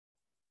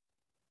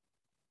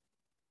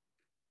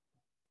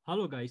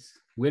Hello guys,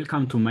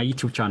 welcome to my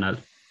YouTube channel.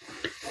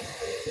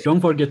 Don't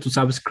forget to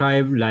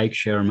subscribe, like,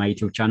 share my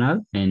YouTube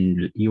channel,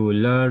 and you will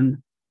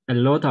learn a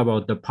lot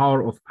about the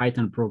power of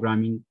Python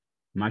programming,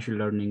 machine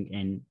learning,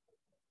 and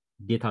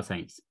data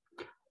science.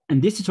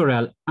 In this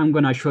tutorial, I'm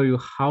gonna show you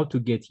how to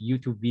get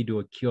YouTube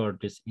video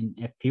keywords in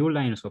a few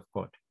lines of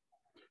code.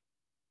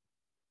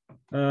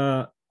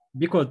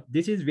 Because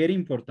this is very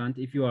important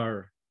if you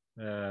are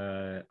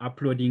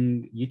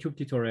uploading YouTube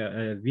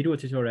video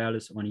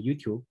tutorials on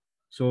YouTube.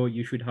 So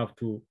you should have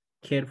to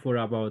careful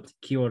about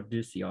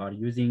keywords you are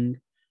using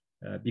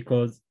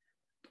because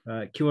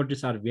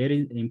keywords are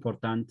very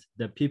important.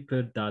 The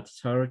people that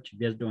search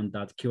based on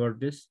that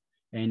keywords,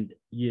 and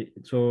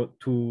so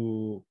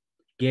to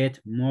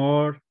get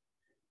more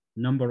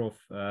number of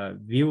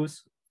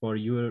views for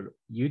your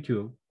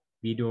YouTube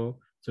video,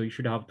 so you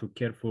should have to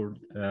careful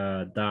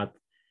that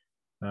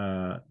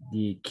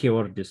the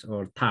keywords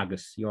or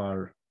tags you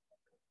are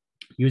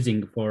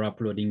using for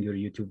uploading your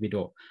YouTube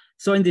video.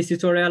 So in this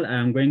tutorial,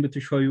 I'm going to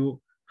show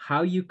you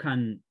how you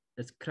can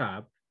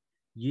scrap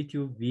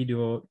YouTube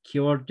video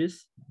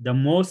keywords, the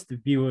most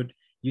viewed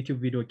YouTube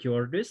video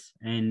keywords,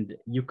 and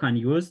you can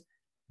use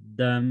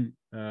them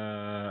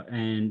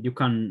and you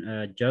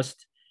can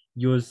just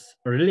use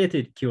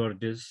related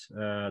keywords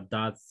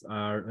that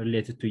are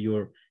related to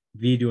your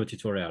video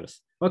tutorials.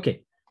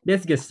 Okay,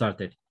 let's get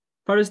started.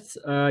 First,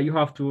 you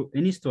have to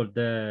install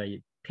the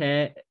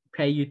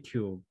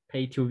PayTube.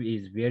 PayTube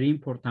is very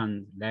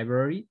important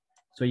library.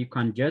 So you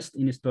can just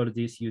install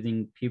this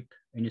using pip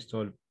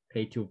install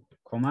PayTube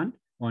command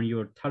on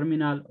your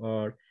terminal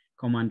or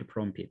command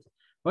prompt.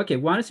 Okay,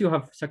 once you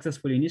have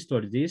successfully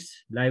installed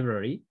this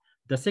library,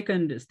 the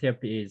second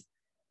step is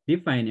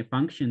define a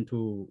function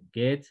to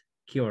get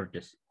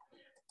keywords.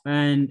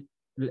 And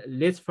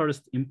let's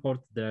first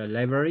import the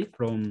library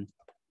from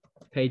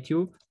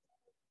PayTube.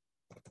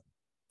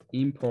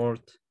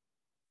 Import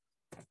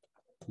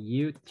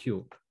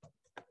YouTube.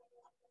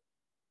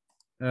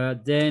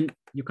 Then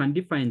you can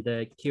define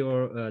the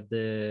keyword,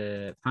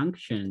 the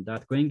function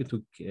that's going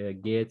to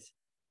get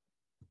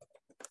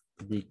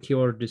the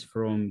keywords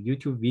from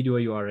YouTube video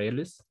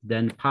URLs.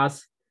 Then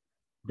pass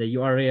the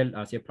URL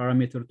as a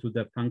parameter to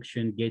the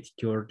function get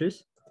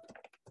keywords,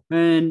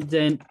 and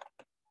then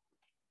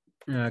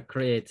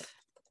create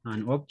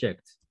an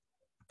object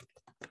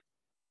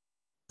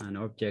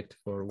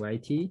for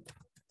YT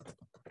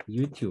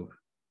YouTube.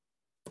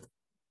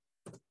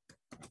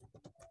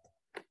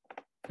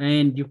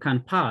 And you can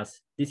pass,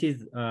 this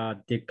is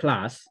the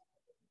class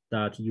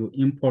that you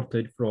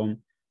imported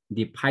from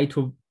the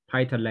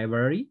Python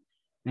library.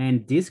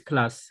 And this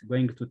class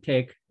going to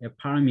take a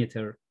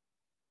parameter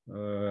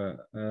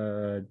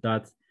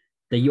that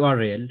the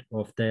URL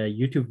of the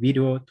YouTube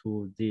video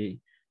to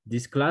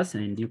this class,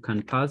 and you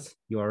can pass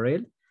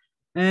URL.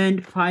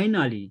 And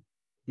finally,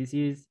 this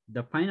is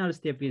the final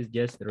step is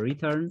just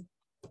return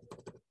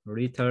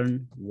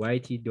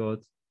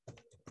yt.keywords.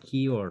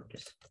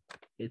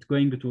 It's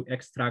going to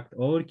extract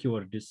all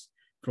keywords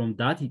from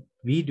that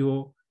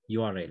video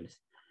URLs.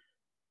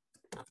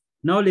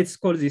 Now let's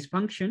call this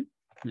function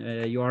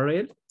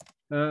URL.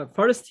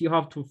 First, you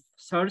have to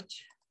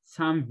search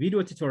some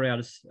video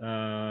tutorials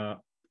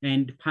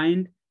and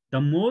find the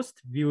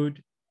most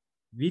viewed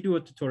video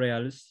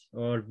tutorials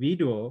or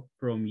video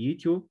from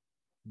YouTube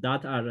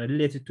that are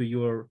related to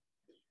your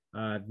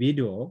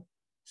video.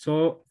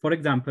 So for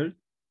example,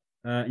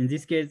 in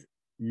this case,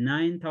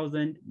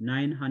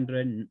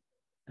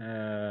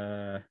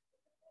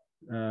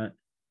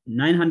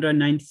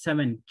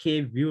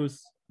 997K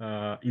views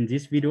in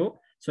this video.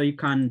 So you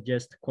can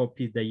just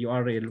copy the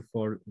URL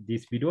for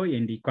this video,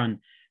 and you can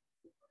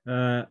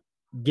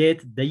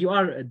get the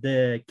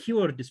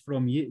keywords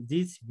from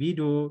this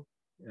video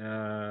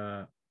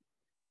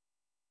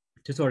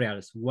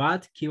tutorials,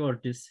 what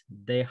keywords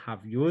they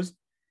have used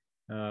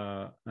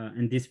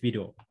in this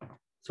video.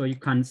 So you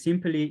can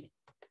simply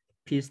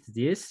paste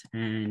this,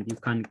 and you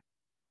can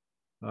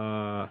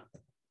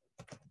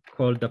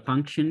call the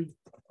function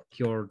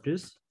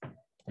keywords,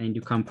 and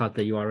you can pass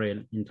the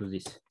URL into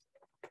this.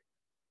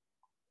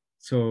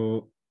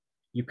 So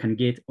you can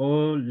get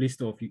all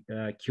list of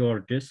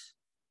keywords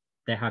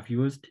they have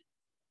used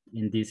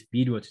in this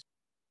video.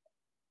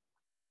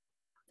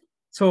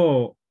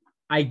 So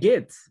I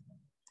get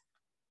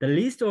the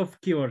list of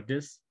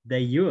keywords they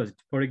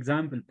used. For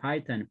example,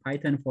 Python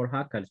for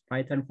hackers,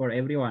 Python for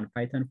everyone,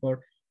 Python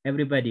for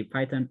everybody,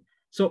 Python.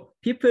 So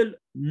people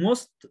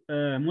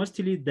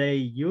mostly they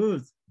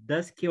use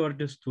those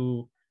keywords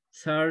to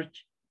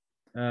search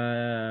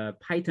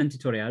Python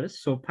tutorials.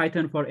 So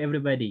Python for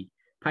everybody,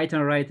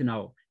 Python right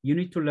now. You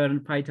need to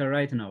learn Python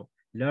right now.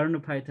 Learn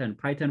Python,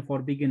 Python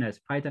for beginners,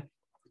 Python.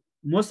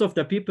 Most of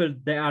the people,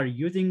 they are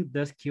using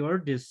those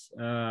keywords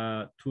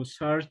to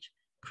search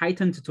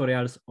Python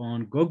tutorials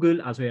on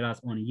Google as well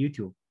as on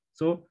YouTube.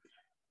 So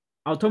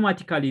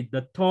automatically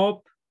the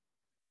top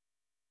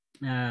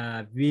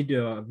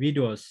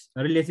videos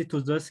related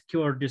to those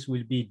keywords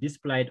will be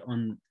displayed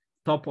on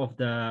top of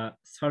the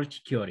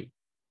search query.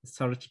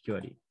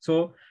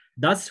 So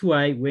that's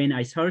why when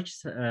I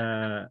search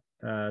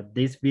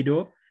this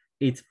video,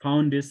 it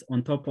found this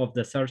on top of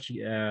the search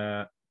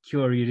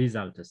query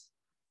results.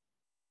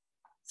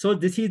 So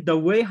this is the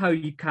way how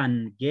you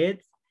can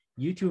get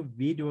YouTube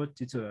video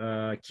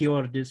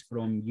keywords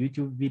from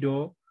YouTube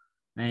video,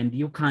 and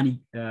you can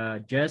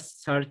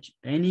just search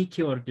any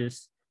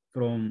keywords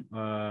from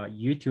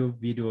YouTube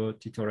video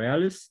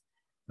tutorials,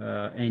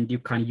 and you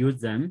can use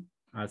them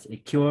as a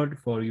keyword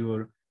for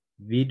your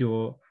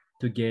video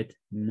to get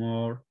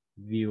more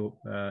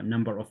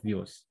number of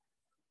views.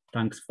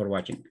 Thanks for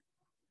watching.